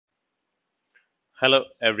Hello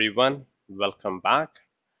everyone, welcome back.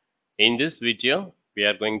 In this video, we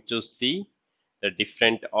are going to see the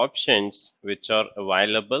different options which are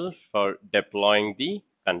available for deploying the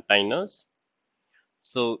containers.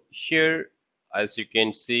 So here, as you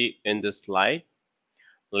can see in the slide,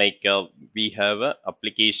 we have a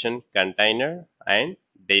application container and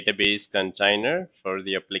database container for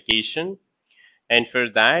the application. And for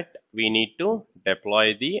that, we need to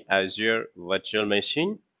deploy the Azure virtual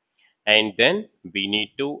machine. And then we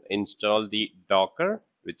need to install the Docker,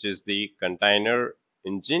 which is the container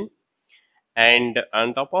engine. And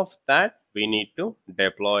on top of that, we need to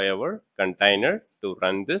deploy our container to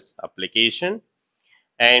run this application.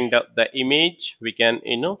 And the image we can,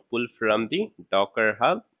 pull from the Docker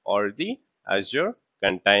Hub or the Azure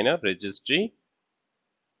Container Registry.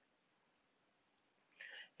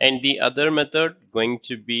 And the other method going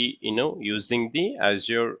to be, using the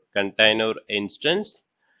Azure Container Instance.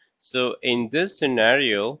 So in this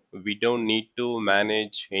scenario, we don't need to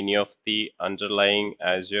manage any of the underlying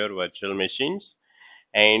Azure virtual machines.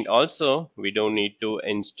 And also we don't need to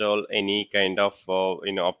install any kind of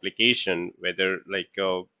application, whether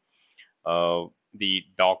the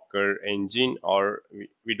Docker engine, or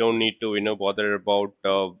we don't need to bother about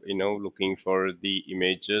looking for the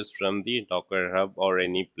images from the Docker Hub or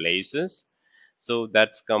any places. So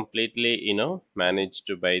that's completely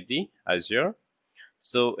managed by the Azure.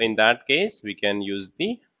 So in that case, we can use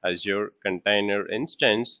the Azure Container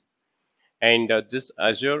Instance, and this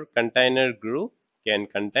Azure Container Group can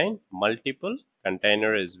contain multiple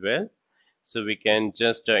containers as well. So we can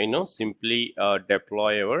just simply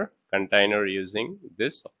deploy our container using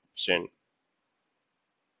this option.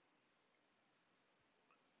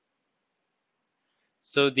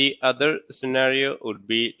 So the other scenario would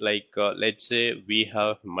be let's say we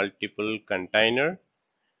have multiple container,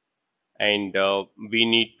 and we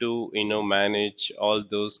need to manage all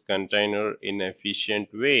those container in efficient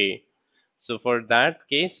way. So for that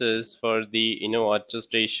cases, for the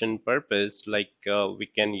orchestration purpose, we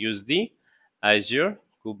can use the Azure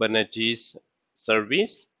Kubernetes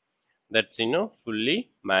service that's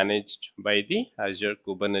fully managed by the Azure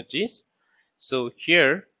Kubernetes. So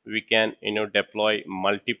here we can deploy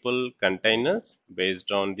multiple containers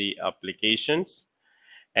based on the applications,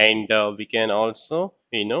 and we can also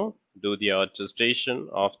do the orchestration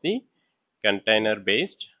of the container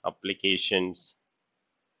based applications.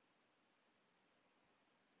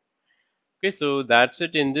 Okay, so that's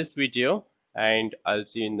it in this video, and I'll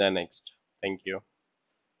see you in the next. Thank you.